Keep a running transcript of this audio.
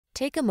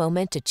Take a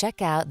moment to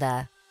check out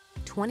the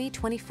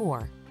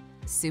 2024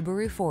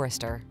 Subaru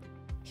Forester.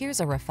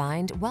 Here's a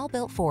refined,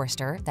 well-built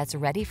Forester that's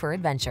ready for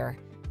adventure.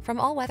 From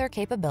all-weather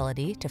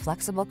capability to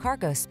flexible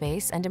cargo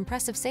space and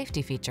impressive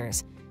safety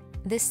features,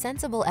 this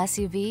sensible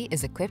SUV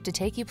is equipped to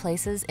take you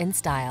places in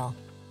style.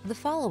 The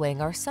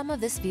following are some of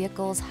this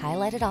vehicle's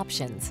highlighted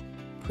options: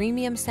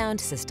 premium sound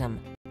system,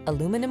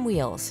 aluminum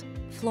wheels,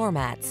 floor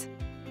mats.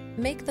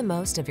 Make the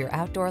most of your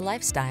outdoor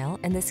lifestyle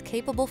in this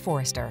capable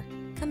Forester.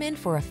 Come in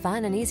for a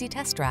fun and easy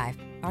test drive.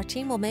 Our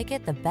team will make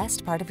it the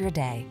best part of your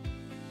day.